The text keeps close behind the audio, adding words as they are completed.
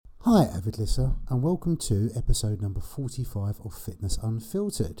Hi, avid listener, and welcome to episode number 45 of Fitness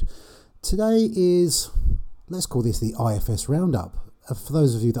Unfiltered. Today is, let's call this the IFS Roundup. For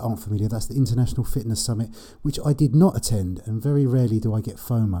those of you that aren't familiar, that's the International Fitness Summit, which I did not attend, and very rarely do I get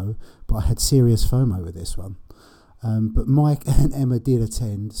FOMO, but I had serious FOMO with this one. But Mike and Emma did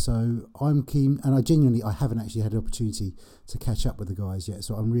attend, so I'm keen, and I haven't actually had the opportunity to catch up with the guys yet,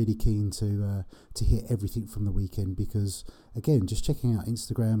 so I'm really keen to hear everything from the weekend because, again, just checking out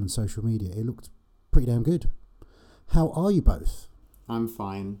Instagram and social media, it looked pretty damn good. How are you both? I'm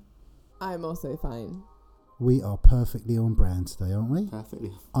fine. I'm also fine. We are perfectly on brand today, aren't we?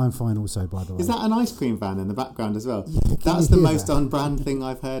 Perfectly. I'm fine also, by the way. Is that an ice cream van in the background as well? Yeah, that's the most on-brand thing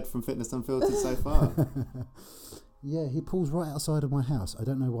I've heard from Fitness Unfiltered so far. Yeah, he pulls right outside of my house. I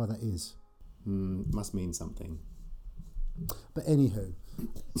don't know why that is. Must mean something. But anywho,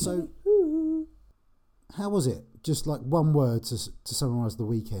 so how was it? Just like one word to summarise the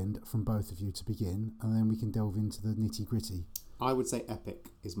weekend from both of you to begin, and then we can delve into the nitty-gritty. I would say epic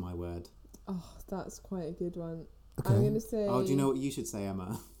is my word. Oh, that's quite a good one. Okay. I'm going to say... Oh, do you know what you should say,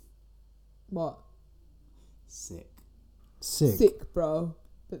 Emma? What? Sick. Sick, bro.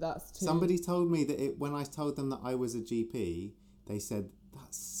 But that's too... Somebody told me that when I told them that I was a GP, they said,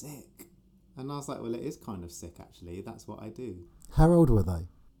 that's sick. And I was like, well, it is kind of sick, actually. That's what I do. How old were they?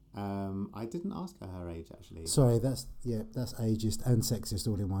 I didn't ask her age, actually. Sorry, that's ageist and sexist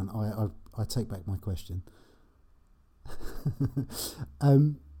all in one. I take back my question.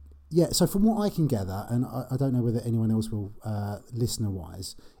 Yeah, so from what I can gather, and I don't know whether anyone else will,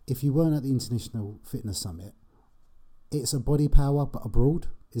 listener-wise, if you weren't at the International Fitness Summit, it's a body power but abroad.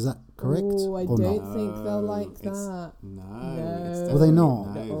 Is that correct? Oh, I or don't not? think they'll like that. No. Were they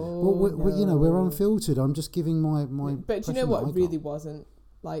not? No. Well, we're unfiltered. I'm just giving my But do you know what? It really wasn't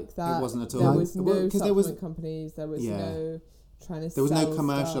like that. It wasn't at all. There was no supplement there companies. There was no trying to There was sell no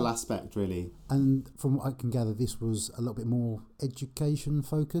commercial stuff. aspect, really. And from what I can gather, this was a little bit more education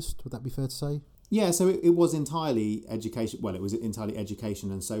focused. Would that be fair to say? Yeah, so it was entirely education. Well, it was entirely education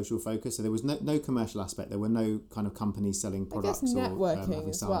and social focus. So there was no commercial aspect. There were no kind of companies selling products or networking having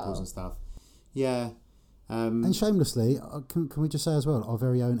as samples well. and stuff. Yeah. And shamelessly, can we just say as well, our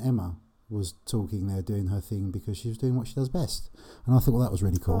very own Emma was talking there, doing her thing because she was doing what she does best. And I thought, well, that was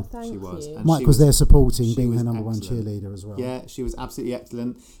really cool. Oh, thank she was. you. And Mike was there supporting, being her was number excellent. one cheerleader as well. Yeah, she was absolutely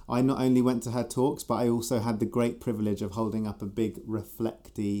excellent. I not only went to her talks, but I also had the great privilege of holding up a big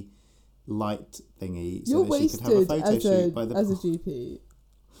reflecty light thingy so You're that she could have a wasted photo shoot by the as a GP.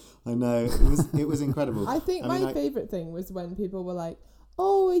 I know, it was incredible. I think my favourite thing was when people were like,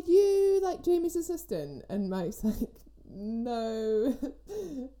 oh, are you like Jamie's assistant? And Mike's like, no.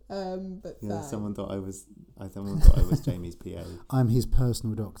 But yeah, thanks. someone thought I was Jamie's PA. I'm his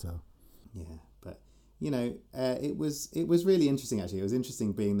personal doctor. Yeah, but it was really interesting actually. It was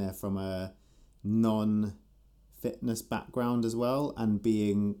interesting being there from a non-fitness background as well, and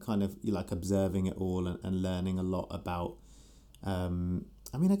being kind of like observing it all and learning a lot about.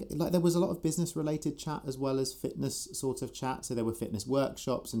 There was a lot of business related chat as well as fitness sort of chat. So there were fitness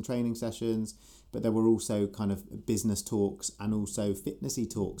workshops and training sessions, but there were also kind of business talks and also fitnessy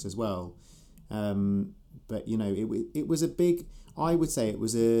talks as well. But it was a big. I would say it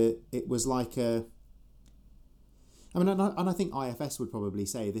was like a. I mean, and I think IFS would probably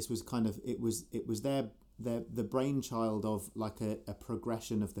say this was kind of it was the brainchild of like a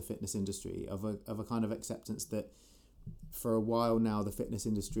progression of the fitness industry, of a kind of acceptance that for a while now the fitness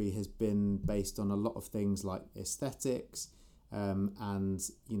industry has been based on a lot of things like aesthetics, and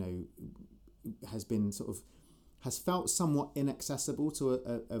has felt somewhat inaccessible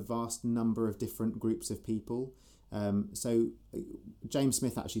to a vast number of different groups of people. So James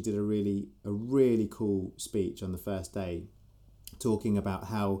Smith actually did a really cool speech on the first day, talking about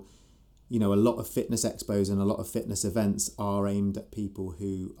how a lot of fitness expos and a lot of fitness events are aimed at people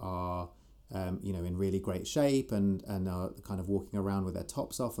who are in really great shape and are kind of walking around with their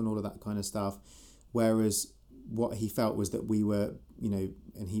tops off and all of that kind of stuff, whereas what he felt was that we were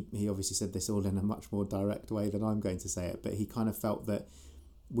and he obviously said this all in a much more direct way than I'm going to say it, but he kind of felt that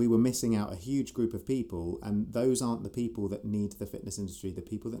we were missing out a huge group of people, and those aren't the people that need the fitness industry. The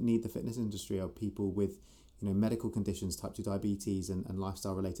people that need the fitness industry are people with medical conditions, type 2 diabetes and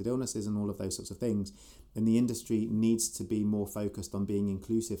lifestyle related illnesses and all of those sorts of things. And the industry needs to be more focused on being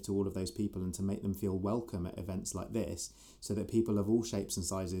inclusive to all of those people and to make them feel welcome at events like this, so that people of all shapes and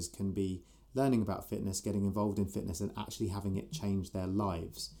sizes can be learning about fitness, getting involved in fitness and actually having it change their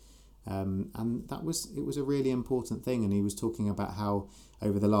lives. And it was a really important thing. And he was talking about how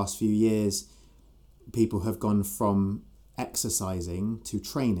over the last few years people have gone from exercising to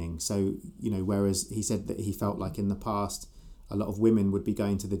training. So, whereas he said that he felt like in the past a lot of women would be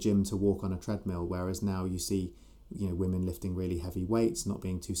going to the gym to walk on a treadmill, whereas now you see, women lifting really heavy weights, not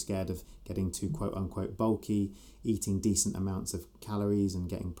being too scared of getting too quote unquote bulky, eating decent amounts of calories and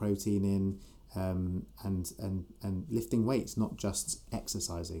getting protein in, and lifting weights, not just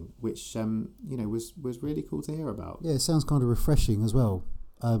exercising, which was really cool to hear about. Yeah, it sounds kind of refreshing as well,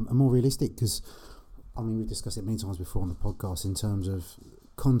 and more realistic, because I mean, we've discussed it many times before on the podcast in terms of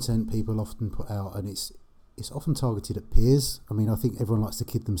content people often put out, and it's often targeted at peers. I mean, I think everyone likes to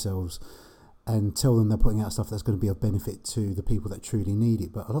kid themselves and tell them they're putting out stuff that's going to be of benefit to the people that truly need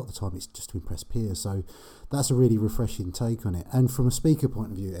it, but a lot of the time it's just to impress peers. So that's a really refreshing take on it. And from a speaker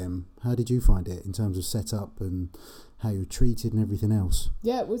point of view, Em, how did you find it in terms of setup and how you were treated and everything else?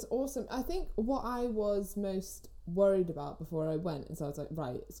 Yeah, it was awesome. I think what I was most worried about before I went is I was like,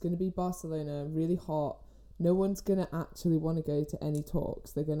 right, it's going to be Barcelona, really hot. No one's going to actually want to go to any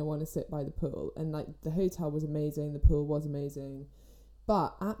talks. They're going to want to sit by the pool. And like the hotel was amazing, the pool was amazing.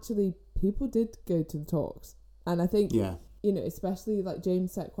 But actually, people did go to the talks. And I think, especially like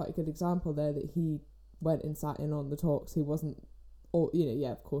James set quite a good example there, that he went and sat in on the talks. He wasn't,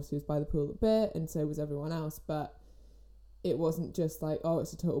 of course he was by the pool a bit, and so was everyone else. But it wasn't just like, oh,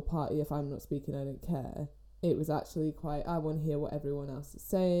 it's a total party. If I'm not speaking, I don't care. It was actually quite, I want to hear what everyone else is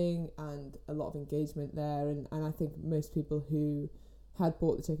saying, and a lot of engagement there. And I think most people who had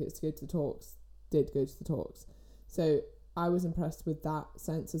bought the tickets to go to the talks did go to the talks. So I was impressed with that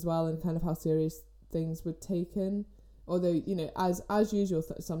sense as well, and kind of how serious things were taken. Although, as usual,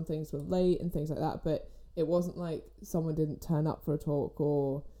 some things were late and things like that, but it wasn't like someone didn't turn up for a talk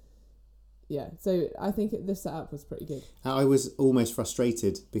or... Yeah, so I think the setup was pretty good. I was almost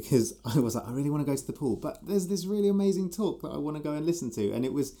frustrated because I was like, I really want to go to the pool, but there's this really amazing talk that I want to go and listen to, and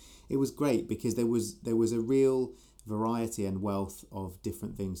it was great because there was a real variety and wealth of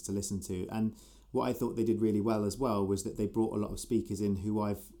different things to listen to. And what I thought they did really well as well was that they brought a lot of speakers in who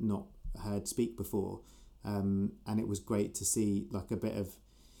I've not heard speak before, and it was great to see like a bit of...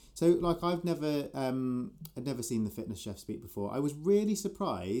 So, like, I'd never seen the Fitness Chef speak before. I was really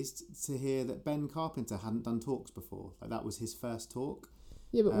surprised to hear that Ben Carpenter hadn't done talks before. Like, that was his first talk.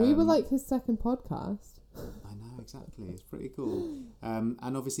 Yeah, but we were like his second podcast. I know, exactly. It's pretty cool. And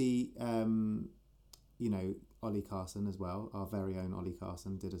obviously, Ollie Carson as well, our very own Ollie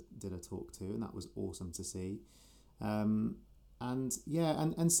Carson, did a talk too, and that was awesome to see. And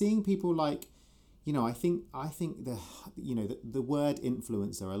seeing people like... I think the word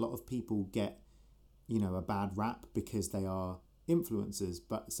influencer, a lot of people get, a bad rap because they are influencers,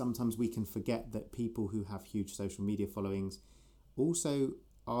 but sometimes we can forget that people who have huge social media followings also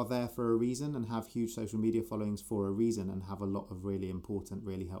are there for a reason and have huge social media followings for a reason and have a lot of really important,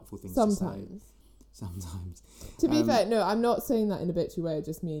 really helpful things to say. Sometimes. To be fair, no, I'm not saying that in a bitchy way. I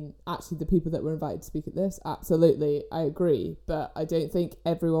just mean actually the people that were invited to speak at this, absolutely, I agree. But I don't think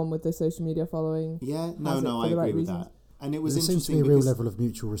everyone with the social media following. Yeah, I agree with that. And it was there interesting. There seems to be a real level of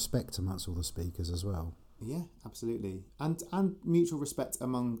mutual respect amongst all the speakers as well. Yeah, absolutely, and mutual respect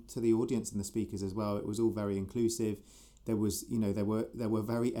to the audience and the speakers as well. It was all very inclusive. There was, there were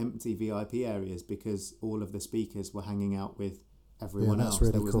very empty VIP areas because all of the speakers were hanging out with everyone else.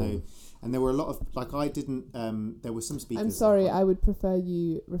 Really there was cool. And there were a lot of, like, I didn't, there were some speakers... I'm sorry, I would prefer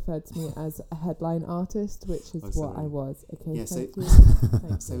you referred to me as a headline artist, which is what I was. Okay, yeah, thank you.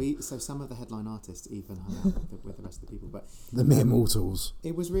 Thank so some of the headline artists even hung out with the rest of the people. But the mere mortals.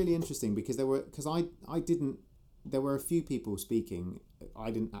 It was really interesting because there were a few people speaking.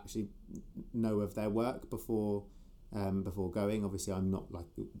 I didn't actually know of their work before going. Obviously, I'm not like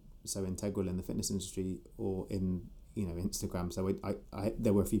so integral in the fitness industry or in... Instagram. So I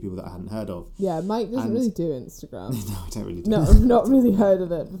there were a few people that I hadn't heard of. Yeah, Mike doesn't really do Instagram. No, I don't really do. No, I've not really heard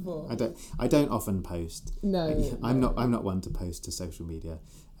of it before. I don't often post. No, I'm not one to post to social media.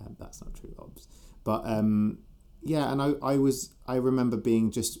 That's not true, Obs. But and I remember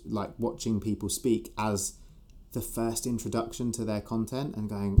being just like watching people speak as the first introduction to their content and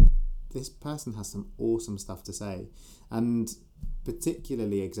going, this person has some awesome stuff to say. And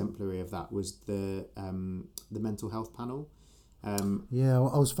particularly exemplary of that was the mental health panel. I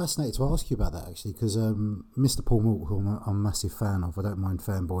was fascinated to ask you about that actually because Mr. Paul Moult, who I'm a massive fan of, I don't mind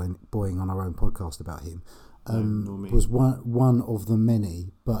fanboying on our own podcast about him, was one of the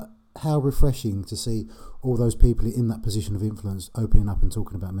many. But how refreshing to see all those people in that position of influence opening up and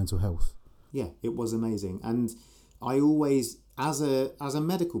talking about mental health. Yeah, it was amazing. And I always, as a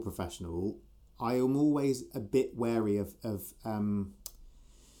medical professional, I am always a bit wary of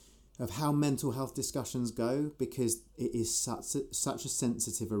how mental health discussions go because it is such a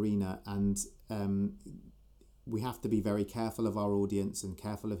sensitive arena, and we have to be very careful of our audience and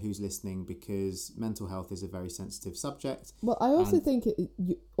careful of who's listening, because mental health is a very sensitive subject. Well, I also think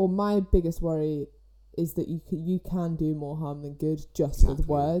my biggest worry is that you can do more harm than good just with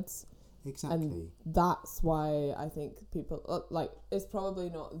words. Exactly. And that's why I think people, it's probably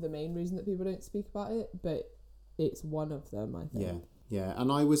not the main reason that people don't speak about it, but it's one of them, I think. Yeah.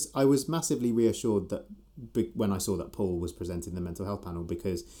 And I was massively reassured that when I saw that Paul was presenting the mental health panel,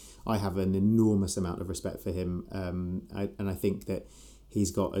 because I have an enormous amount of respect for him, and I think that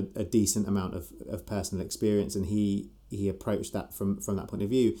he's got a decent amount of personal experience, and he approached that from that point of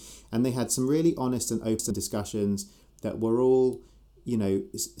view. And they had some really honest and open discussions that were all,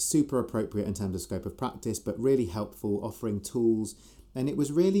 super appropriate in terms of scope of practice, but really helpful, offering tools. And it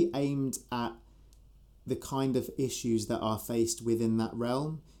was really aimed at the kind of issues that are faced within that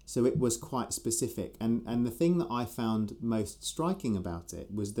realm. So it was quite specific. And the thing that I found most striking about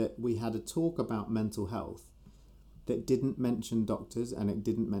it was that we had a talk about mental health that didn't mention doctors and it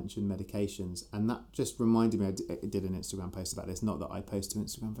didn't mention medications. And that just reminded me, I did an Instagram post about this, not that I post to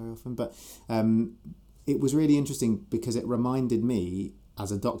Instagram very often, but it was really interesting because it reminded me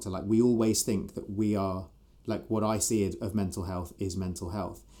as a doctor, we always think that we are, what I see of mental health is mental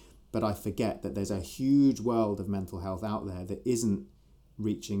health. But I forget that there's a huge world of mental health out there that isn't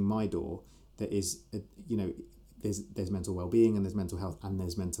reaching my door, that is, there's mental well-being and there's mental health and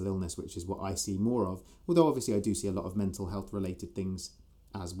there's mental illness, which is what I see more of. Although obviously I do see a lot of mental health related things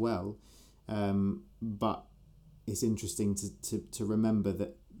as well. But it's interesting to remember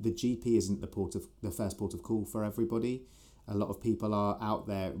that the GP isn't the first port of call for everybody. A lot of people are out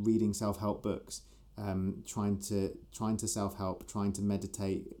there reading self-help books, trying to self-help, trying to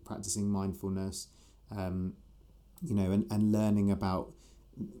meditate, practicing mindfulness, and learning about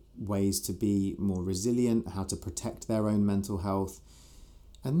ways to be more resilient, how to protect their own mental health.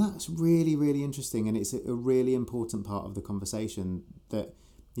 And that's really, really interesting. And it's a really important part of the conversation that,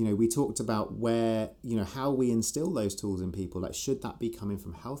 we talked about where, how we instill those tools in people. Should that be coming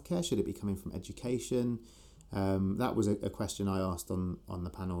from healthcare? Should it be coming from education? That was a question I asked on the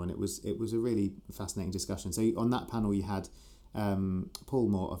panel, and it was a really fascinating discussion. So on that panel you had Paul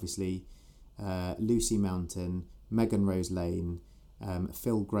Moore, obviously, Lucy Mountain, Megan Rose Lane,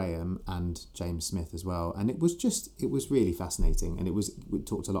 Phil Graham and James Smith as well. And it was really fascinating, and we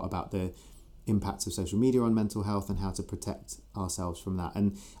talked a lot about the impacts of social media on mental health and how to protect ourselves from that.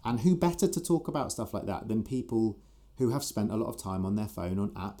 And who better to talk about stuff like that than people who have spent a lot of time on their phone, on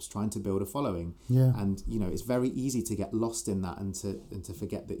apps, trying to build a following. Yeah. And, it's very easy to get lost in that and to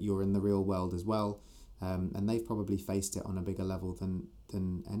forget that you're in the real world as well. And they've probably faced it on a bigger level than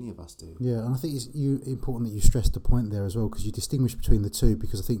any of us do. Yeah, and I think it's important that you stress the point there as well, because you distinguish between the two,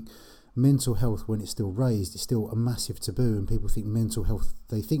 because I think mental health, when it's still raised, is still a massive taboo, and people think mental health,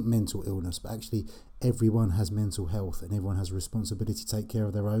 they think mental illness, but actually everyone has mental health and everyone has a responsibility to take care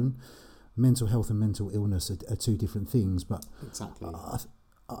of their own. Mental health and mental illness are two different things, but exactly.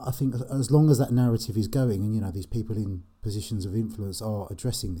 I think as long as that narrative is going, and these people in positions of influence are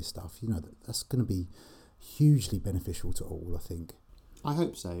addressing this stuff, that's going to be hugely beneficial to all, I think. I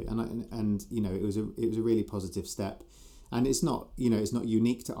hope so, and it was a really positive step, and it's not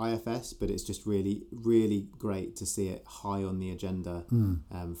unique to IFS, but it's just really, really great to see it high on the agenda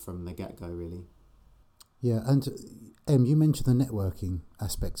from the get-go, really. Yeah, and you mentioned the networking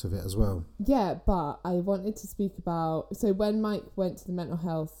aspects of it as well. Yeah, but I wanted to speak about, so when Mike went to the mental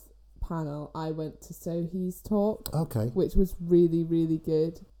health panel, I went to Sohi's talk, okay, which was really, really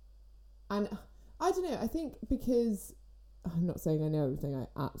good. And I don't know, I think because I'm not saying I know everything, I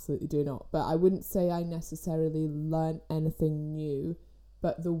absolutely do not, but I wouldn't say I necessarily learned anything new,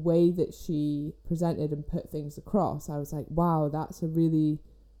 but the way that she presented and put things across, I was like, wow, that's a really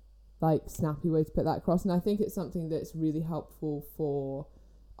snappy way to put that across. And I think it's something that's really helpful for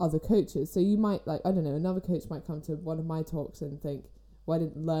other coaches. So you might another coach might come to one of my talks and think, well, I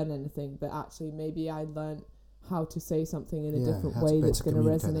didn't learn anything, but actually maybe I learned how to say something in a different way that's going to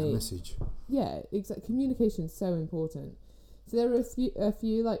resonate. Message. Yeah, exactly. Communication is so important. So there were a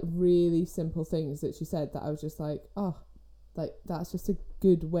few really simple things that she said that I was just like, oh, that's just a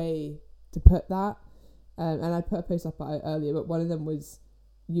good way to put that. And I put a post up about it earlier, but one of them was,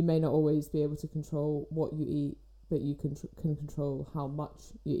 you may not always be able to control what you eat, but you can control how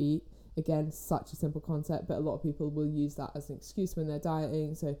much you eat. Again, such a simple concept, but a lot of people will use that as an excuse when they're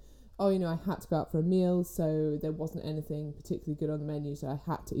dieting. So, I had to go out for a meal, so there wasn't anything particularly good on the menu, so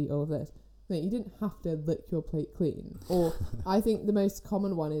I had to eat all of this. No, you didn't have to lick your plate clean. Or I think the most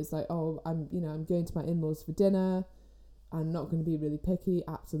common one is I'm going to my in-laws for dinner. I'm not going to be really picky.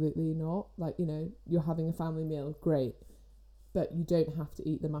 Absolutely not. You're having a family meal. Great. but you don't have to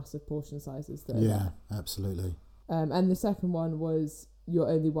eat the massive portion sizes that are Yeah, there. absolutely. And the second one was you're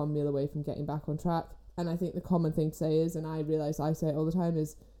only one meal away from getting back on track. And I think the common thing to say is, and I realise I say it all the time,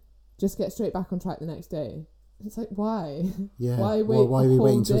 is just get straight back on track the next day. It's like, why? Yeah. Why wait why are a we whole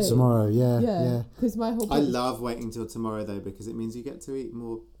waiting till day? tomorrow? Yeah. Because my whole I point love waiting till tomorrow though, because it means you get to eat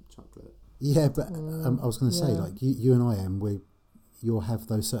more chocolate. Yeah, but I was going to say, yeah. like, you and I you'll have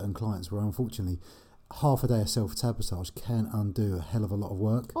those certain clients where, unfortunately, half a day of self-sabotage can undo a hell of a lot of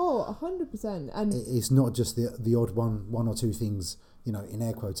work. Oh, 100%. And It's not just the odd one or two things, in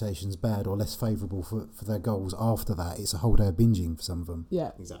air quotations, bad or less favourable for their goals after that. It's a whole day of binging for some of them.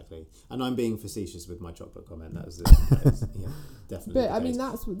 yeah. Exactly. And I'm being facetious with my chocolate comment. That is definitely. But the I mean,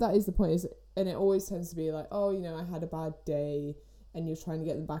 case. that is the point, and it always tends to be like, oh, I had a bad day, and you're trying to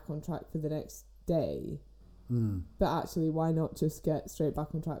get them back on track for the next day. But actually, why not just get straight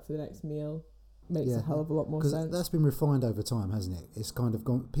back on track for the next meal? Makes a hell of a lot more sense. Because that's been refined over time, hasn't it? It's kind of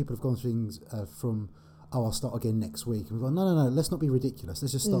gone. People have gone through things from, I'll start again next week, and we've gone, no, let's not be ridiculous.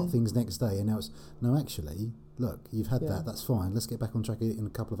 Let's just start things next day. And now it's no, actually, look, you've had that. That's fine. Let's get back on track in a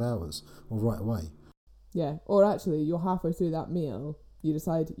couple of hours or right away. Yeah, or actually, you're halfway through that meal, you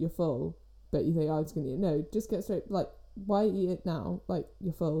decide you're full, but you think, I was going to eat. No, just get straight. Like, why eat it now? Like,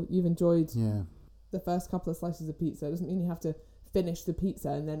 you're full. You've enjoyed the first couple of slices of pizza. It doesn't mean you have to finish the pizza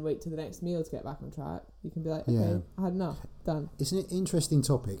and then wait till the next meal to get back on track. You can be like, okay, I had enough, done. It's an interesting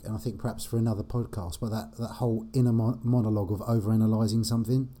topic, and I think perhaps for another podcast, but that whole inner monologue of overanalyzing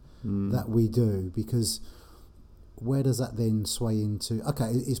something that we do, because where does that then sway into?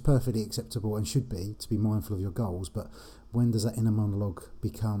 Okay, it's perfectly acceptable and should be to be mindful of your goals, but when does that inner monologue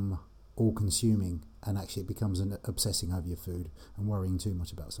become all-consuming and actually it becomes an obsessing over your food and worrying too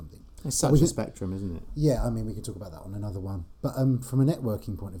much about something? It's such a spectrum, isn't it? Yeah, I mean, we can talk about that on another one. But from a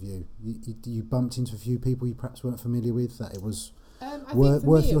networking point of view, you bumped into a few people you perhaps weren't familiar with, that it was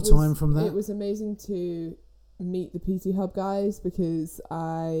worth your time from that? It was amazing to meet the PT Hub guys, because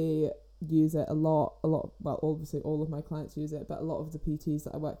I use it a lot. Well, obviously all of my clients use it, but a lot of the PTs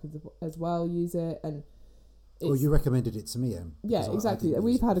that I work with as well use it. And well, you recommended it to me, Em. Yeah, exactly.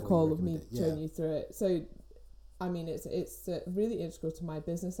 We've had a call of me it. showing you through it. So, I mean, it's really integral to my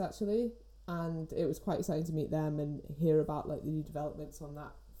business, actually. And it was quite exciting to meet them and hear about like the new developments on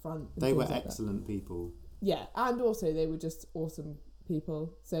that front. They were excellent people. Yeah, and also they were just awesome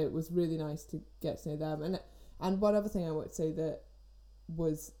people. So it was really nice to get to know them. And one other thing I would say that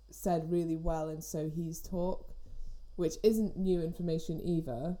was said really well in Sohi's talk, which isn't new information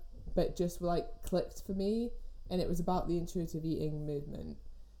either, but just like clicked for me. And it was about the intuitive eating movement.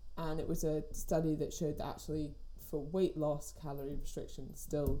 And it was a study that showed that actually for weight loss, calorie restriction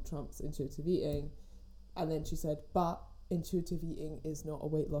still trumps intuitive eating. And then she said, but intuitive eating is not a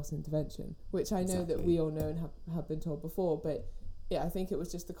weight loss intervention, which I know that we all know and have been told before. But yeah, I think it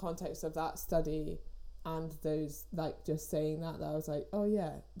was just the context of that study and those, like, just saying that I was like, oh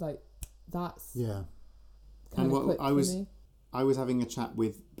yeah, like that's and what I was having a chat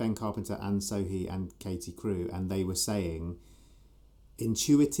with Ben Carpenter and Sohi and Katie Crew, and they were saying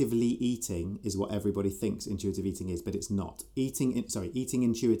intuitively eating is what everybody thinks intuitive eating is, but it's not. Eating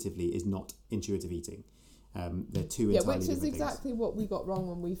intuitively is not intuitive eating. They're two entirely different things. Which is exactly what we got wrong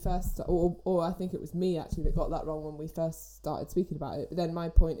when we first, or I think it was me actually that got that wrong when we first started speaking about it. But then my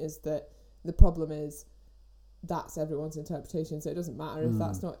point is that the problem is that's everyone's interpretation, so it doesn't matter if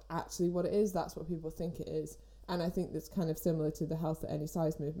that's not actually what it is. That's what people think it is. And I think that's kind of similar to the health at any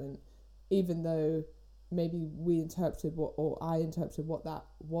size movement, even though maybe I interpreted what that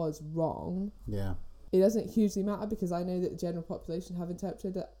was wrong. Yeah. It doesn't hugely matter, because I know that the general population have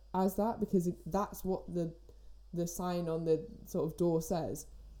interpreted it as that, because that's what the sign on the sort of door says.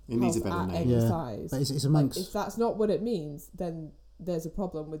 It needs a better at name. any size. But it's amongst... Like, if that's not what it means, then there's a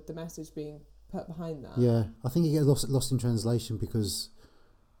problem with the message being put behind that. Yeah, I think it gets lost in translation, because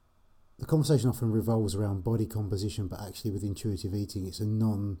the conversation often revolves around body composition, but actually with intuitive eating, it's a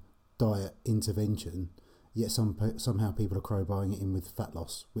non-diet intervention, yet somehow people are crowbarring it in with fat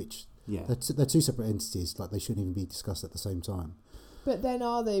loss, which they're two separate entities, like they shouldn't even be discussed at the same time. But then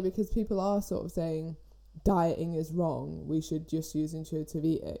are they? Because people are sort of saying dieting is wrong, we should just use intuitive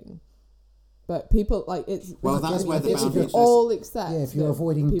eating. But people, like, it's... Well, that's where the boundary... all accept if you're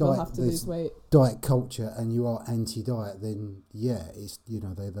avoiding people have to lose weight. Diet culture and you are anti-diet, then it's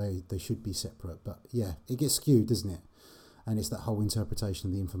they should be separate. But yeah, it gets skewed, doesn't it? And it's that whole interpretation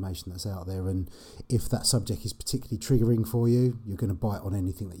of the information that's out there. And if that subject is particularly triggering for you, you're going to bite on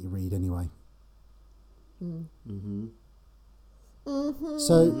anything that you read anyway.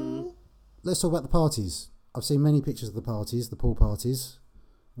 So let's talk about the parties. I've seen many pictures of the parties, the pool parties.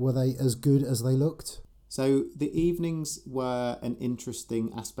 Were they as good as they looked? So the evenings were an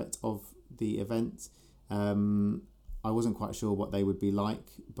interesting aspect of the event. I wasn't quite sure what they would be like,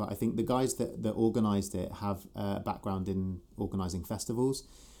 but I think the guys that organised it have a background in organising festivals.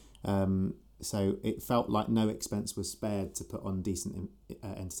 So it felt like no expense was spared to put on decent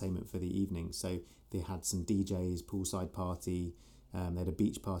entertainment for the evening. So they had some DJs, poolside party. They had a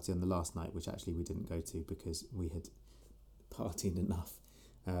beach party on the last night, which actually we didn't go to because we had partied enough.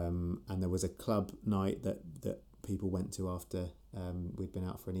 And there was a club night that people went to after we'd been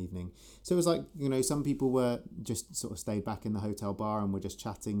out for an evening. So it was like, some people were just sort of stayed back in the hotel bar and were just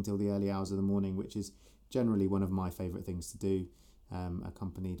chatting till the early hours of the morning, which is generally one of my favourite things to do,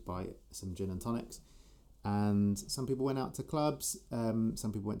 accompanied by some gin and tonics. And some people went out to clubs,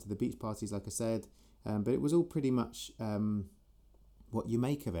 some people went to the beach parties, like I said, but it was all pretty much what you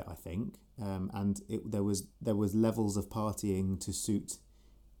make of it, I think. And there was levels of partying to suit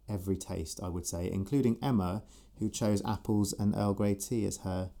every taste, I would say, including Emma, who chose apples and Earl Grey tea as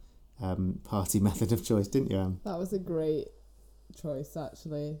her party method of choice, didn't you, Em? That was a great choice,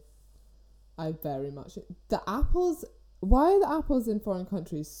 actually. I very much... The apples... Why are the apples in foreign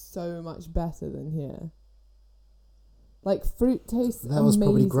countries so much better than here? Like, fruit tastes That was amazing.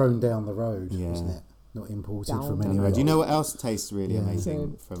 probably grown down the road, Yeah. wasn't it? Not imported Down from the anywhere. Do you know what else tastes really Yeah.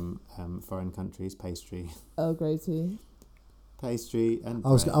 amazing from foreign countries? Pastry. Earl Grey tea. Pastry and I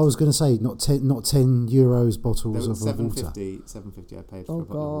was bread. going to say not 10 €10 bottles There of was water. $7.50 I paid for Oh, a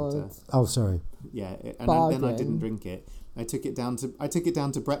bottle of water. God. Oh, sorry. Yeah, then I Bargain. didn't drink it. I took it down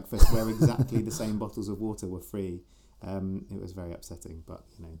to breakfast where exactly the same bottles of water were free. It was very upsetting, but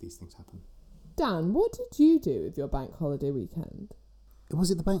these things happen. Dan, what did you do with your bank holiday weekend? It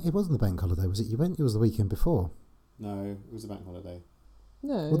wasn't the bank holiday, was it? You went. It was the weekend before. No, it was a bank holiday.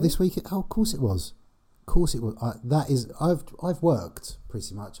 No. Well, this weekend. Oh, of course it was. Of course it was. I've worked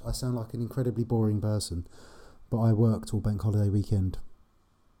pretty much. I sound like an incredibly boring person, but I worked all bank holiday weekend.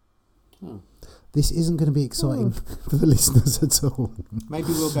 Oh. This isn't going to be exciting for the listeners at all. Maybe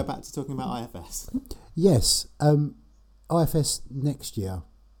we'll go back to talking about IFS. Yes. IFS next year.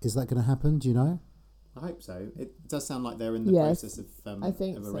 Is that going to happen? Do you know? I hope so. It does sound like they're in the Yes, process I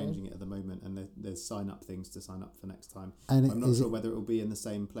think of so. arranging it at the moment, and there's sign-up things to sign up for next time. And I'm not sure whether it will be in the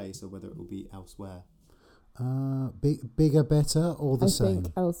same place or whether it will be elsewhere. Bigger, better, or the I same?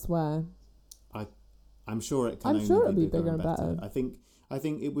 think elsewhere. I'm sure it can I'm only sure be it'll be bigger bigger and and better. I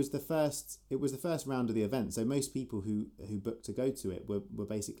think it was the first round of the event. So most people who booked to go to it were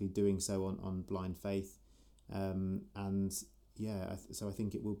basically doing so on blind faith, and yeah. So I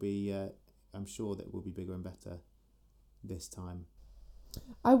think it will be. I'm sure that it will be bigger and better this time.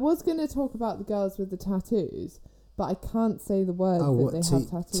 I was going to talk about the girls with the tattoos, but I can't say the word Oh, that what they have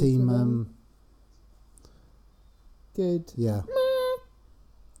tattoos team? with them. Good. Yeah,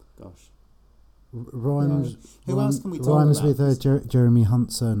 Gosh. rhymes. Who else can we talk Rhymes about? with Jeremy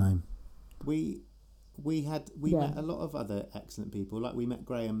Hunt's surname. We Yeah. met a lot of other excellent people. Like we met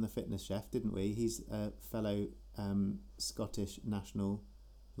Graham, the fitness chef, didn't we? He's a fellow Scottish national,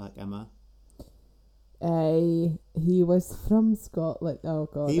 like Emma. He was from Scotland. Oh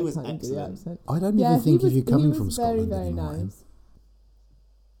God, He I was can't even do the excellent. accent. I don't Yeah, even think he of you was- coming he from was very, Scotland very anymore. Em. nice.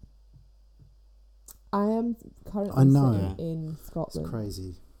 I am currently I know. sitting in It's Scotland.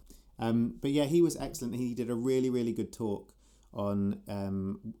 crazy. But yeah, he was excellent. He did a really, really good talk on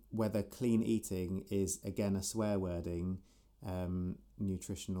whether clean eating is, again, a swear wording,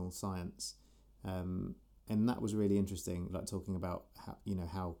 nutritional science. And that was really interesting, like talking about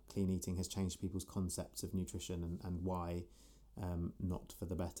how clean eating has changed people's concepts of nutrition and why not for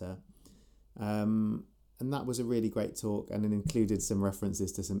the better. And that was a really great talk, and it included some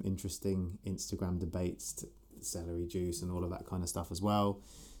references to some interesting Instagram debates, to celery juice and all of that kind of stuff as well.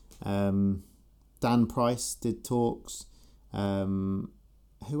 Dan Price did talks. Who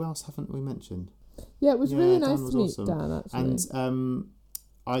else haven't we mentioned? Yeah, it was Yeah, really Dan nice was to meet awesome. Dan, actually. And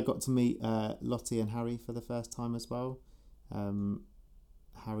I got to meet Lottie and Harry for the first time as well.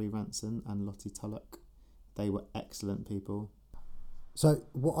 Harry Ranson and Lottie Tullock. They were excellent people. So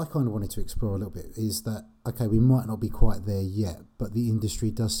what I kind of wanted to explore a little bit is that, okay, we might not be quite there yet, but the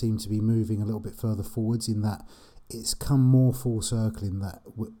industry does seem to be moving a little bit further forwards in that it's come more full circle in that,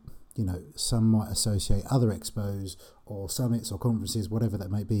 some might associate other expos or summits or conferences, whatever that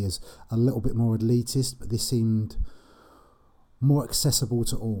may be, as a little bit more elitist, but this seemed more accessible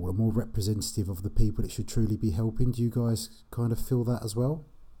to all and more representative of the people it should truly be helping. Do you guys kind of feel that as well?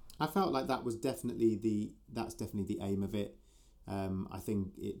 I felt like that's definitely the aim of it. I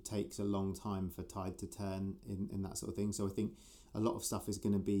think it takes a long time for tide to turn in that sort of thing. So I think a lot of stuff is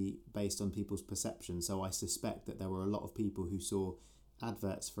going to be based on people's perception. So I suspect that there were a lot of people who saw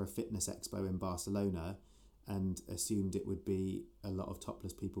adverts for a fitness expo in Barcelona and assumed it would be a lot of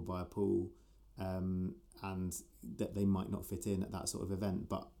topless people by a pool, and that they might not fit in at that sort of event.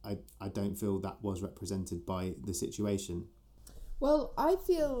 But I don't feel that was represented by the situation. Well, I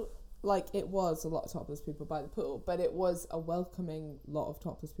feel like it was a lot of topless people by the pool, but it was a welcoming lot of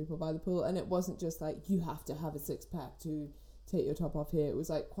topless people by the pool, and it wasn't just like, you have to have a six-pack to take your top off here. It was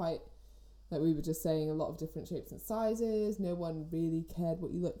like quite, like we were just saying, a lot of different shapes and sizes. No one really cared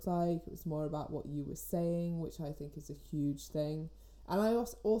what you looked like. It was more about what you were saying, which I think is a huge thing. And I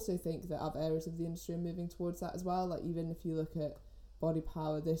also think that other areas of the industry are moving towards that as well. Like, even if you look at body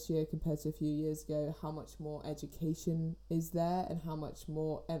power this year compared to a few years ago, how much more education is there and how much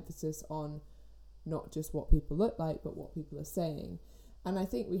more emphasis on not just what people look like, but what people are saying. And I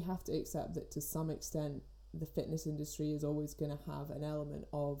think we have to accept that to some extent the fitness industry is always going to have an element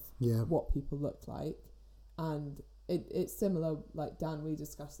of what people look like. And it's similar, like Dan, we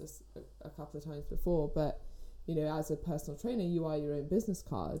discussed this a couple of times before, but you know, as a personal trainer, you are your own business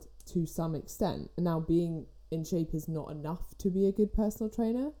card to some extent. And now being in shape is not enough to be a good personal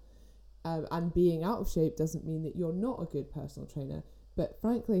trainer. And being out of shape doesn't mean that you're not a good personal trainer. But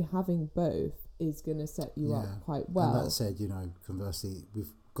frankly, having both is going to set you up quite well. And that said, you know, conversely,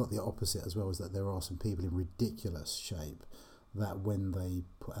 we've got the opposite as well, is that there are some people in ridiculous shape that when they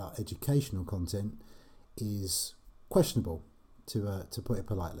put out educational content is questionable, to put it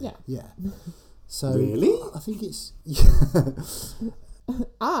politely. Yeah. So really? I think it's...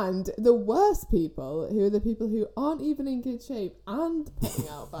 And the worst people, who are the people who aren't even in good shape and putting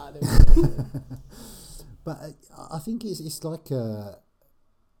out bad information. But I think it's like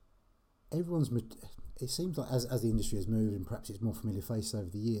everyone's... It seems like as the industry has moved, and perhaps it's more familiar face over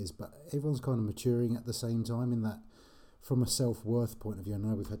the years, but everyone's kind of maturing at the same time, in that from a self-worth point of view. I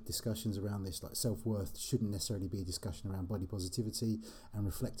know we've had discussions around this, like self-worth shouldn't necessarily be a discussion around body positivity and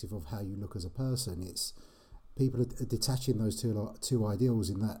reflective of how you look as a person. It's people are detaching those two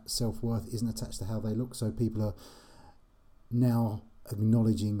ideals, in that self-worth isn't attached to how they look. So people are now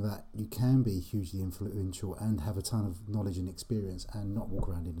acknowledging that you can be hugely influential and have a ton of knowledge and experience and not walk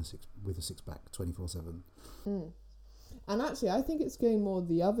around with a six-pack 24/7. And actually, I think it's going more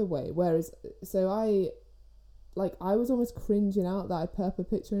the other way. Whereas, so I was almost cringing out that I put up a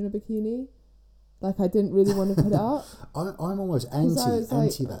picture in a bikini. Like, I didn't really want to put it up. I'm almost anti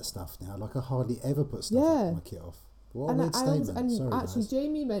that stuff now. Like, I hardly ever put stuff up on my kit off. What a weird statement. And sorry, actually, guys.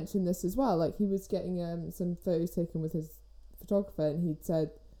 Jamie mentioned this as well. Like, he was getting some photos taken with his photographer, and he'd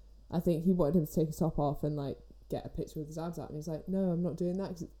said, I think he wanted him to take his top off and like get a picture with his abs out, and he's like, no, I'm not doing that,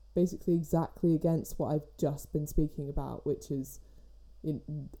 because it's basically exactly against what I've just been speaking about, which is it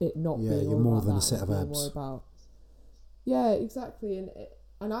not being you're all more about than that, a set of abs. more about, exactly.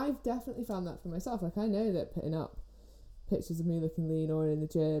 And I've definitely found that for myself. Like, I know that putting up pictures of me looking lean or in the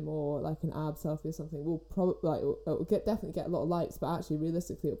gym or like an ab selfie or something will probably it'll definitely get a lot of likes, but actually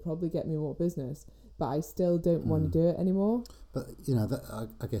realistically it'll probably get me more business. But I still don't want to do it anymore. But you know,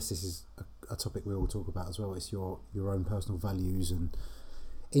 I guess this is a topic we all talk about as well. It's your own personal values and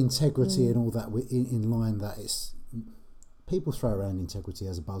integrity and all that in line. That it's, people throw around integrity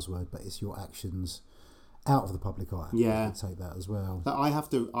as a buzzword, but it's your actions out of the public eye. Yeah, take that as well. But I have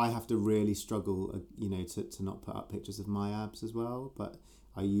to really struggle, you know, to not put up pictures of my abs as well. But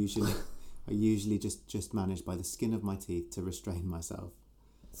I usually just manage by the skin of my teeth to restrain myself.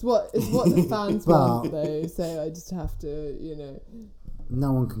 It's what the fans want, though. So I just have to, you know.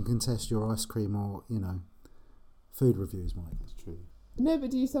 No one can contest your ice cream or, you know, food reviews, Mike. That's true. No, but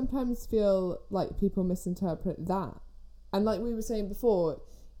do you sometimes feel like people misinterpret that? And like we were saying before,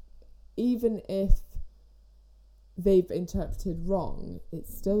 even if they've interpreted wrong,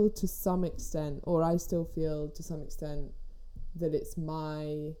 it's still to some extent, or I still feel to some extent, that it's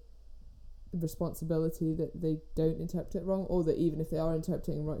my responsibility that they don't interpret it wrong, or that even if they are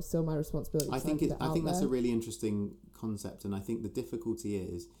interpreting wrong, it's still my responsibility. I think that's a really interesting concept, and I think the difficulty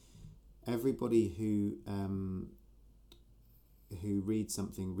is everybody who reads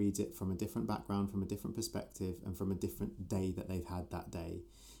something reads it from a different background, from a different perspective, and from a different day that they've had that day.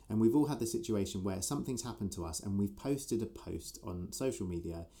 And we've all had the situation where something's happened to us and we've posted a post on social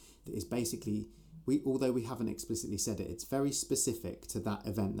media that is basically, although we haven't explicitly said it, it's very specific to that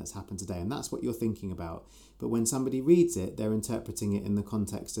event that's happened today, and that's what you're thinking about. But when somebody reads it, they're interpreting it in the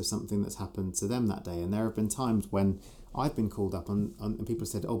context of something that's happened to them that day. And there have been times when I've been called up and people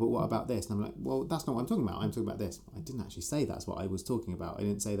said, oh, but what about this? And I'm like, well, that's not what I'm talking about. I'm talking about this. I didn't actually say that's what I was talking about. I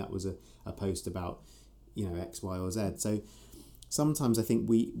didn't say that was a post about, you know, X, Y, or Z. So sometimes I think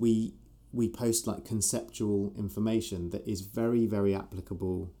we post like conceptual information that is very, very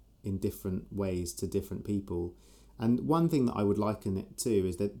applicable in different ways to different people, And one thing that I would liken it to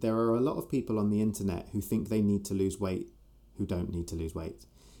is that there are a lot of people on the internet who think they need to lose weight who don't need to lose weight.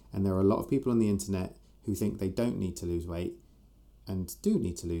 And there are a lot of people on the internet who think they don't need to lose weight and do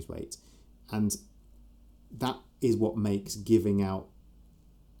need to lose weight. And that is what makes giving out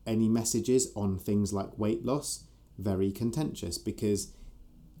any messages on things like weight loss very contentious, because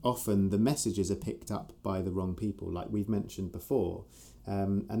often the messages are picked up by the wrong people, like we've mentioned before.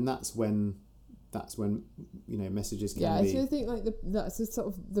 And that's when messages can be... I think like that's a sort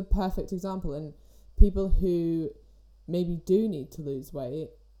of the perfect example. And people who maybe do need to lose weight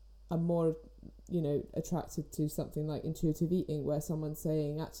are more attracted to something like intuitive eating, where someone's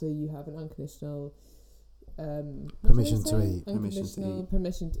saying actually you have an unconditional permission to eat,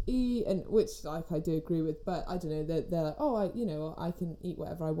 permission to eat, and which I do agree with, but I don't know, they're like, oh, I can eat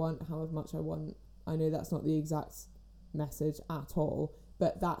whatever I want, however much I want. I know that's not the exact message at all,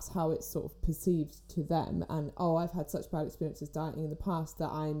 but that's how it's sort of perceived to them. And I've had such bad experiences dieting in the past that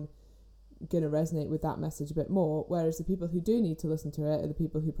I'm going to resonate with that message a bit more. Whereas the people who do need to listen to it are the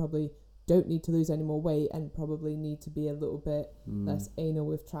people who probably don't need to lose any more weight and probably need to be a little bit less anal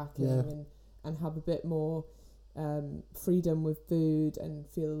with tracking and have a bit more freedom with food and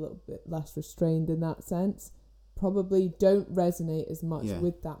feel a little bit less restrained in that sense. Probably don't resonate as much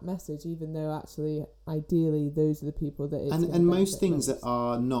with that message, even though actually ideally those are the people that it's and most things that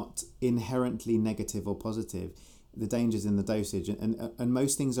are not inherently negative or positive, the dangers in the dosage, and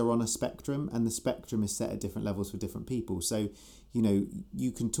most things are on a spectrum, and the spectrum is set at different levels for different people. So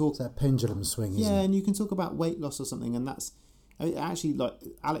you can talk, it's that pendulum swing, isn't it? And you can talk about weight loss or something, and that's actually, like,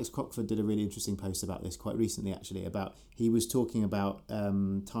 Alex Crockford did a really interesting post about this quite recently, actually, about, he was talking about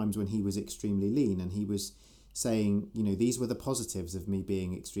times when he was extremely lean, and he was saying, these were the positives of me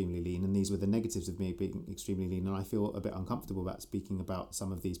being extremely lean, and these were the negatives of me being extremely lean. And I feel a bit uncomfortable about speaking about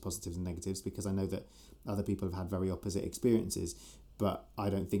some of these positives and negatives, because I know that other people have had very opposite experiences, but I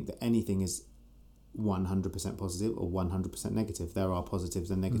don't think that anything is 100% positive or 100% negative. There are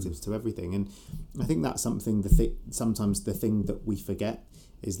positives and negatives to everything. And I think that's something, sometimes the thing that we forget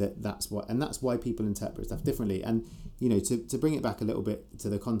is that's why people interpret stuff differently. And, to bring it back a little bit to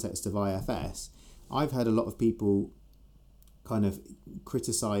the context of IFS, I've heard a lot of people kind of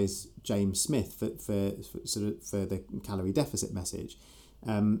criticize James Smith for the calorie deficit message.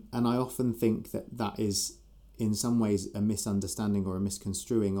 And I often think that is in some ways a misunderstanding or a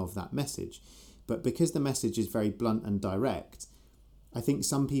misconstruing of that message. But because the message is very blunt and direct, I think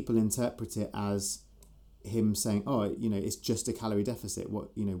some people interpret it as him saying, it's just a calorie deficit. What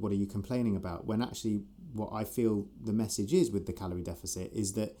are you complaining about? When actually what I feel the message is with the calorie deficit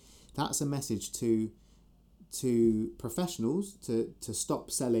is that's a message to professionals to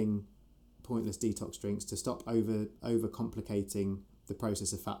stop selling pointless detox drinks, to stop over complicating the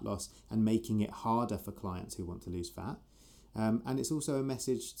process of fat loss and making it harder for clients who want to lose fat. And it's also a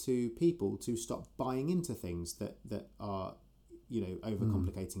message to people to stop buying into things that are,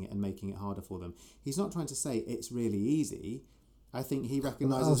 overcomplicating it and making it harder for them. He's not trying to say it's really easy. I think he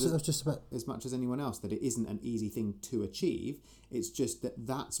recognises as much as anyone else that it isn't an easy thing to achieve. It's just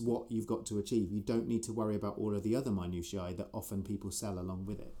that's what you've got to achieve. You don't need to worry about all of the other minutiae that often people sell along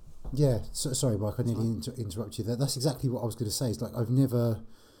with it. Yeah, sorry, Mike, I nearly interrupt you there. That's exactly what I was going to say. It's like I've never...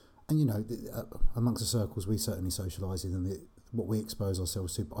 And, amongst the circles we certainly socialise in and what we expose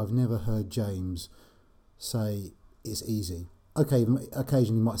ourselves to, but I've never heard James say it's easy. Okay,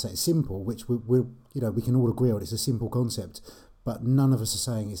 occasionally he might say it's simple, which we can all agree on. It's a simple concept, but none of us are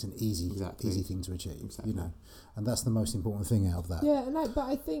saying it's an easy thing to achieve. Exactly. And that's the most important thing out of that. Yeah, and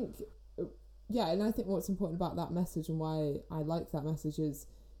I think what's important about that message and why I like that message is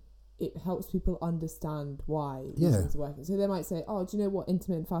it helps people understand why these things are working. So they might say, do you know what,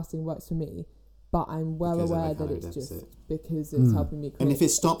 intermittent fasting works for me, but I'm aware that it's just because it's helping me. And if it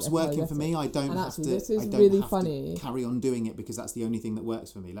stops working for me, I don't have to carry on doing it because that's the only thing that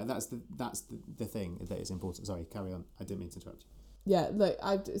works for me. Like that's the thing that is important. Sorry, carry on. I didn't mean to interrupt you. Yeah, look,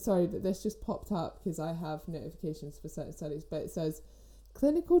 sorry that this just popped up because I have notifications for certain studies, but it says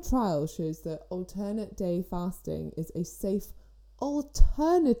clinical trial shows that alternate day fasting is a safe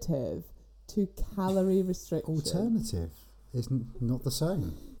alternative to calorie restriction. Alternative is not the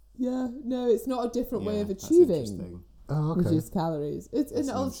same. Yeah, no, it's not a different way of achieving reduced calories. It's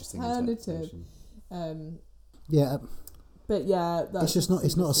an alternative. But yeah,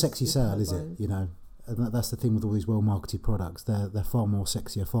 it's not a sexy sale, is it? And that's the thing with all these well-marketed products. They're far more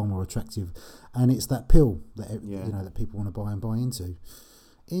sexier, far more attractive, and it's that pill that that people want to buy into.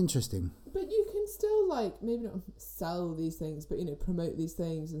 Interesting. But you can still maybe not sell these things, but promote these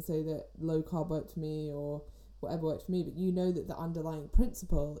things and say that low carb worked for me or whatever worked for me. But that the underlying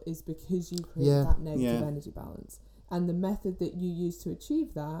principle is because you create that negative energy balance. And the method that you use to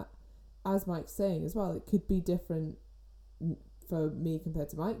achieve that, as Mike's saying as well, it could be different for me compared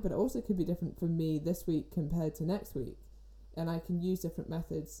to Mike, but it also could be different for me this week compared to next week. And I can use different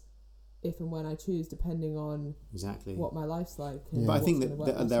methods if and when I choose, depending on exactly what my life's like. Yeah. But I think what's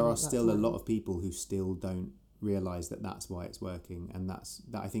gonna that work there are best at still that a time. lot of people who still don't realise that that's why it's working, and that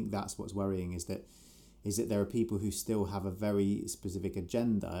I think that's what's worrying, is that there are people who still have a very specific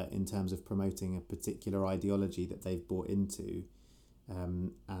agenda in terms of promoting a particular ideology that they've bought into,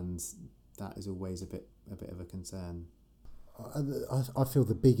 and that is always a bit of a concern. I feel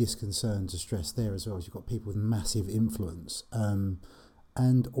the biggest concern to stress there as well is you've got people with massive influence and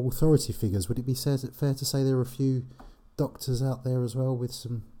authority figures. Would it be fair to say there are a few doctors out there as well with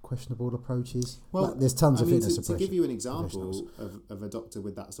some questionable approaches? Well, there's tons of fitness to give you an example of a doctor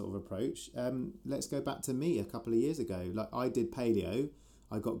with that sort of approach, let's go back to me a couple of years ago. Like, I did paleo.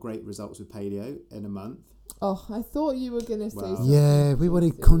 I got great results with paleo in a month. Oh, I thought you were going to say Well, something. Yeah, we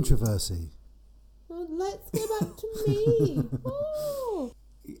wanted juicy. controversy. Well, let's go back to me. Oh.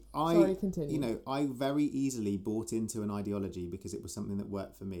 Sorry, continue. I very easily bought into an ideology because it was something that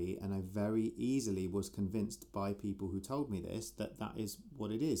worked for me, and I very easily was convinced by people who told me that is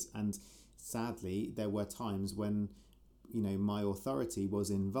what it is. And sadly, there were times when, my authority was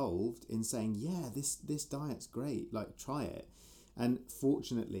involved in saying, yeah, this diet's great, like, try it. And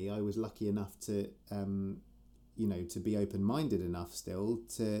fortunately, I was lucky enough to, to be open-minded enough still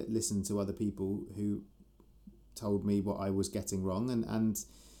to listen to other people who told me what I was getting wrong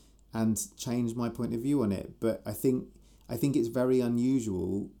and changed my point of view on it. But I think it's very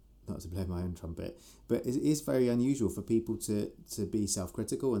unusual, not to blow my own trumpet, but it is very unusual for people to be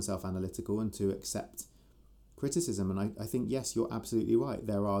self-critical and self-analytical and to accept criticism. And I think, yes, you're absolutely right.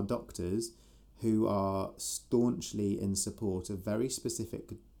 There are doctors who are staunchly in support of very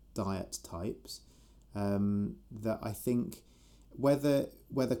specific diet types that I think, whether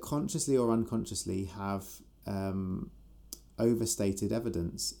consciously or unconsciously, have overstated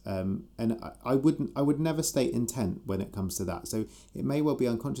evidence, and I would never state intent when it comes to that. So it may well be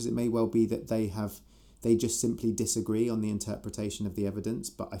unconscious. It may well be that they just simply disagree on the interpretation of the evidence.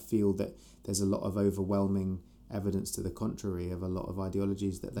 But I feel that there's a lot of overwhelming evidence to the contrary of a lot of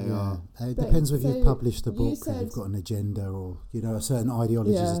ideologies that they are. It But depends whether so you've published a you book and said- you've got an agenda, or a certain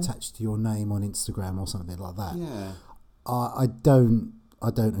ideology is Yeah. attached to your name on Instagram or something like that. Yeah. I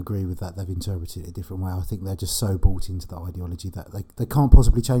don't agree with that. They've interpreted it a different way. I think they're just so bought into that ideology that they can't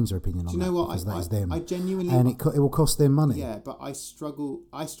possibly change their opinion on Do you know that, what? because that is them. I genuinely, and it will cost them money. yeah, but I struggle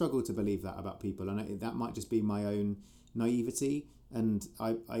to believe that about people, and that might just be my own naivety. And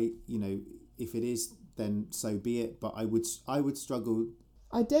I if it is, then so be it. But I would struggle.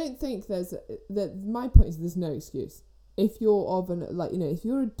 I don't think my point is there's no excuse. If you're if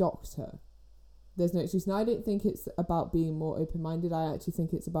you're a doctor, there's no excuse. And I don't think it's about being more open-minded. I actually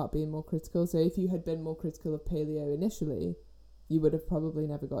think it's about being more critical. So if you had been more critical of paleo initially, you would have probably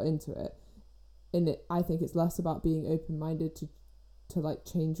never got into it. And I think it's less about being open-minded to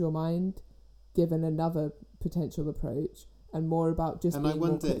change your mind, given another potential approach, and more about just And I being more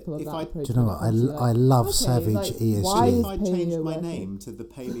wonder critical of if that I- approach. Do you know when it what? comes to, I love okay, Savage like, ESG. why is If I changed paleo my working? name to the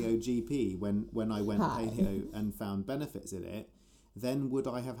Paleo GP when I went Hi. paleo and found benefits in it, then would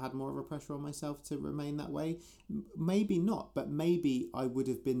I have had more of a pressure on myself to remain that way? Maybe not, but maybe I would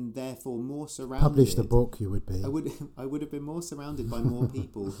have been therefore more surrounded. Publish the book, you would be. I would have been more surrounded by more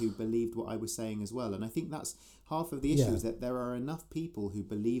people who believed what I was saying as well. And I think that's half of the issue, Yeah. is that there are enough people who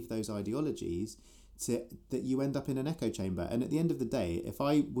believe those ideologies that you end up in an echo chamber. And at the end of the day, if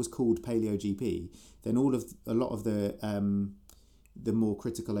I was called Paleo GP, then a lot of the more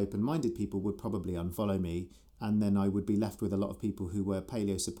critical, open-minded people would probably unfollow me. And then I would be left with a lot of people who were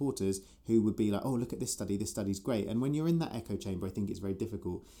paleo supporters who would be like, oh, look at this study's great. And when you're in that echo chamber, I think it's very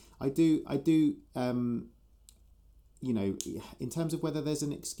difficult. I do, in terms of whether there's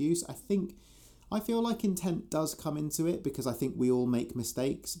an excuse, I feel like intent does come into it, because I think we all make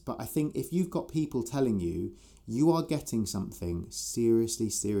mistakes. But I think if you've got people telling you are getting something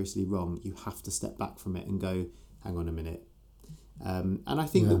seriously wrong, you have to step back from it and go, hang on a minute. And I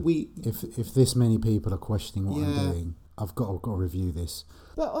think that if this many people are questioning what I'm Yeah. doing, I've got to review this.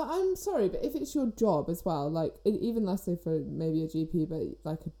 But I'm sorry, but if it's your job as well, even less so for maybe a GP, but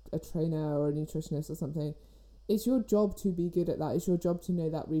like a trainer or a nutritionist or something, it's your job to be good at that. It's your job to know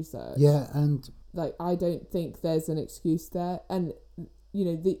that research. Yeah, and I don't think there's an excuse there. And,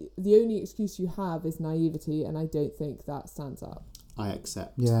 the only excuse you have is naivety, and I don't think that stands up. I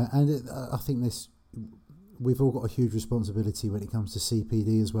accept. yeah, and I think we've all got a huge responsibility when it comes to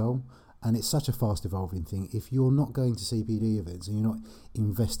CPD as well. And it's such a fast evolving thing. If you're not going to CPD events and you're not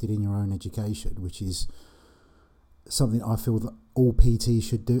invested in your own education, which is something I feel that all PTs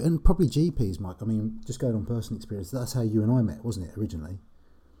should do, and probably GPs, Mike. I mean, just going on personal experience, that's how you and I met, wasn't it, originally?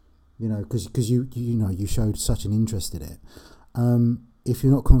 You know, because you showed such an interest in it. If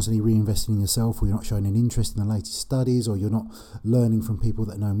you're not constantly reinvesting in yourself, or you're not showing an interest in the latest studies, or you're not learning from people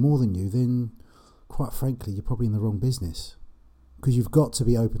that know more than you, then quite frankly, you're probably in the wrong business. Because you've got to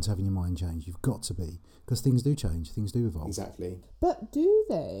be open to having your mind change. You've got to be. Because things do change. Things do evolve. Exactly. But do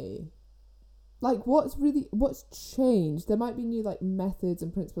they? Like, what's changed? There might be new, like, methods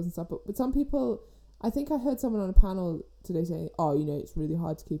and principles and stuff, but with some people, I think I heard someone on a panel today saying, oh, you know, it's really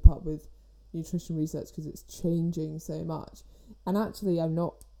hard to keep up with nutrition research because it's changing so much. And actually, I'm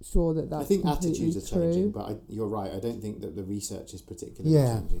not sure that that's completely true. I think attitudes are changing, but you're right. I don't think that the research is particularly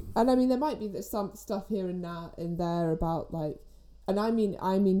changing. And I mean, there might be some stuff here and there about, like, and I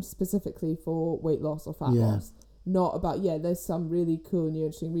mean specifically for weight loss or fat loss, not about, there's some really cool new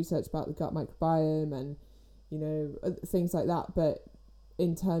interesting research about the gut microbiome and, you know, things like that. But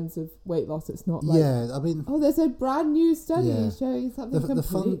in terms of weight loss, it's not like, I mean, there's a brand new study showing something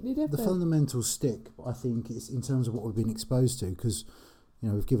completely different. The fundamentals stick, I think, it's in terms of what we've been exposed to, because, you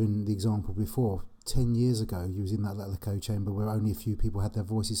know, we've given the example before. 10 years ago, you was in that little echo chamber where only a few people had their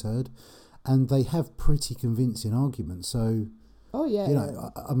voices heard, and they have pretty convincing arguments. So, you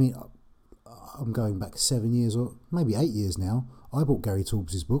know, I mean, I'm going back 7 years or maybe 8 years now. I bought Gary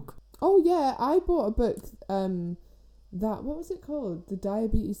Taubes' book. Oh yeah, I bought a book. What was it called? The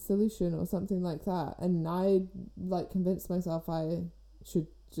Diabetes Solution or something like that. And I convinced myself I should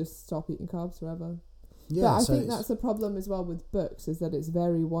just stop eating carbs forever. Yeah, but I think that's the problem as well with books, is that it's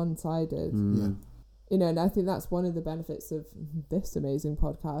very one-sided. Yeah. You know, and I think that's one of the benefits of this amazing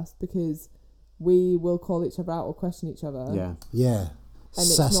podcast, because we will call each other out or question each other. Yeah. Yeah. And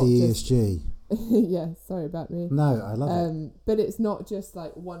sassy ESG. Yeah, sorry about me. No, I love it. But it's not just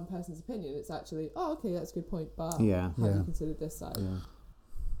like one person's opinion. It's actually, okay, that's a good point, but have you considered this side?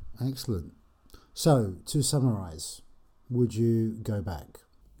 Yeah. Excellent. So, to summarise, would you go back?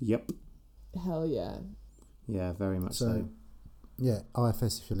 Yep. Hell yeah. Yeah, very much so. Yeah,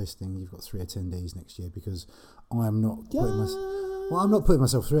 IFS, if you're listening, you've got 3 attendees next year, because I am not I'm not putting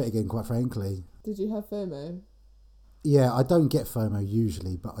myself through it again, quite frankly. Did you have FOMO? Yeah, I don't get FOMO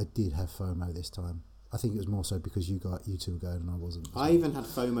usually, but I did have FOMO this time. I think it was more so because you two were going and I wasn't. I even had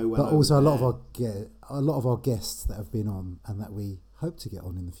FOMO when. But also a lot of our guests that have been on and that we hope to get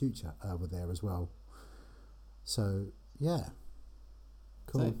on in the future were there as well. So yeah,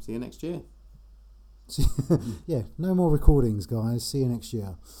 cool. So, see you next year. Yeah, no more recordings, guys. See you next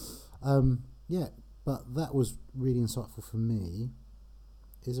year. Yeah, but that was really insightful for me.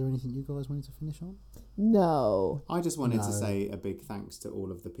 Is there anything you guys wanted to finish on? No. I just wanted to say a big thanks to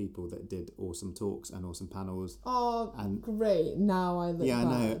all of the people that did awesome talks and awesome panels. Oh, and great. Now I look bad. I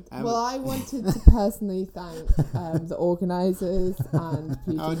know. Well, I wanted to personally thank the organisers and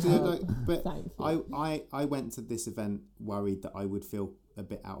people. Thank you. I went to this event worried that I would feel a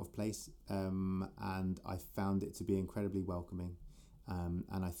bit out of place, and I found it to be incredibly welcoming.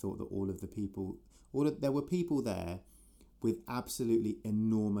 And I thought that all of the people, there were people there with absolutely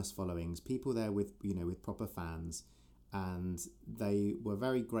enormous followings, people there with proper fans, and they were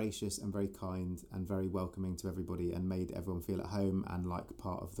very gracious and very kind and very welcoming to everybody and made everyone feel at home and like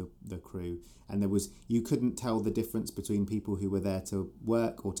part of the crew. And you couldn't tell the difference between people who were there to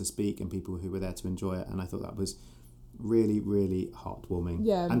work or to speak and people who were there to enjoy it. And I thought that was really, really heartwarming.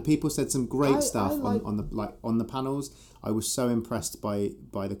 Yeah. And people said some great stuff on the panels. I was so impressed by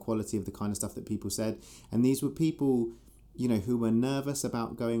the quality of the kind of stuff that people said. And these were people, who were nervous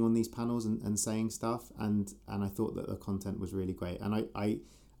about going on these panels and saying stuff, and I thought that the content was really great. And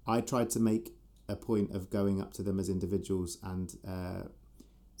I tried to make a point of going up to them as individuals and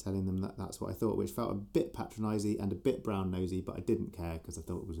telling them that's what I thought, which felt a bit patronising and a bit brown-nosy, but I didn't care because I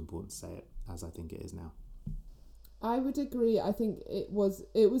thought it was important to say it, as I think it is now. I would agree. I think it was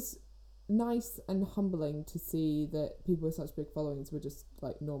nice and humbling to see that people with such big followings were just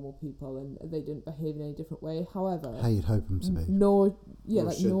like normal people and they didn't behave in any different way. However, how you'd hope them to be. Nor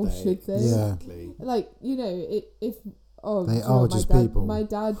should they. Yeah. Exactly. Like, if they are just people. My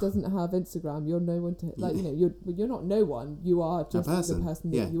dad doesn't have Instagram. You're no one to you're not no one. You are just the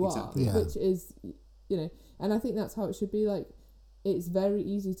person that you exactly. are, which is and I think that's how it should be. Like, it's very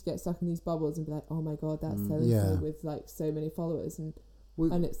easy to get stuck in these bubbles and be like, oh my god, that's so and so with like so many followers, and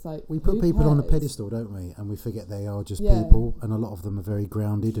it's like, we put people on a pedestal, don't we? And we forget they are just people, and a lot of them are very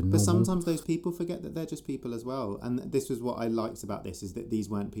grounded and normal. But sometimes those people forget that they're just people as well. And this was what I liked about this, is that these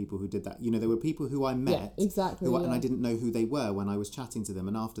weren't people who did that. There were people who I met, and I didn't know who they were when I was chatting to them.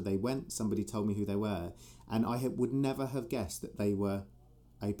 And after they went, somebody told me who they were, and I would never have guessed that they were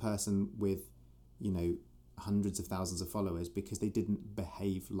a person with, hundreds of thousands of followers because they didn't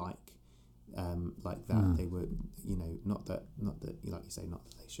behave like that. They were, not that like you say, not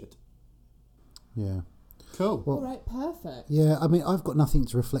that they should. Yeah. Cool. Well, all right, perfect. yeah, I mean, I've got nothing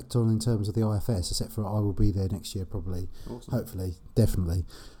to reflect on in terms of the IFS, except for I will be there next year probably. Awesome. Hopefully, definitely.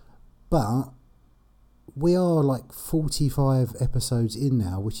 But we are like 45 episodes in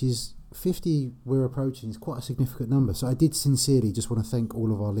now, which is 50 we're approaching is quite a significant number. So I did sincerely just want to thank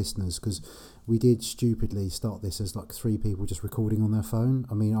all of our listeners, because we did stupidly start this as like 3 people just recording on their phone.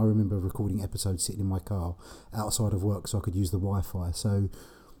 I mean, I remember recording episodes sitting in my car outside of work so I could use the Wi-Fi. So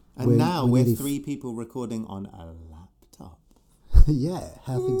now we're nearly 3 people recording on a laptop. yeah,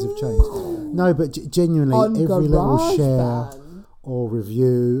 how things have changed. No, but genuinely, On every little share GarageBand. or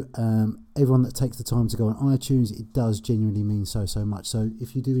review, everyone that takes the time to go on iTunes, it does genuinely mean so much. So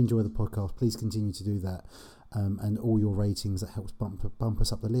if you do enjoy the podcast, please continue to do that, and all your ratings, that helps bump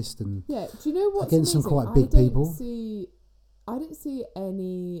us up the list. And Yeah, do you know what's against some amazing? quite big people. I didn't see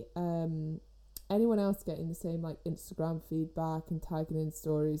any anyone else getting the same like Instagram feedback and tagging in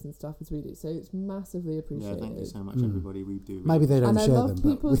stories and stuff as we do. So it's massively appreciated. Yeah, thank you so much, everybody. We do. Really Maybe they don't and I share love them, but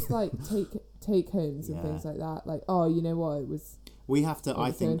people's like take homes and Yeah. things like that. Like, oh, you know what? It was. We have to. it I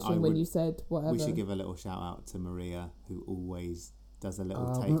was so think interesting when you said whatever. we should give a little shout out to Maria, who always does a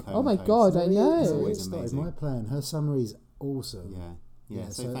little Oh, take home. oh my post. God, I know. It's It always started amazing. my plan. Her summary is awesome. Yeah.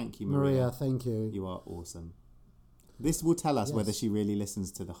 So thank you, Maria. Maria, thank you. You are awesome. This will tell us Yes. whether she really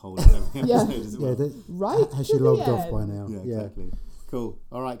listens to the whole of every Yeah. episode as well. Right Has to she the logged off end. by now? Yeah, exactly. Cool.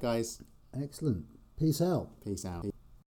 All right, guys. Excellent. Peace out. Peace out.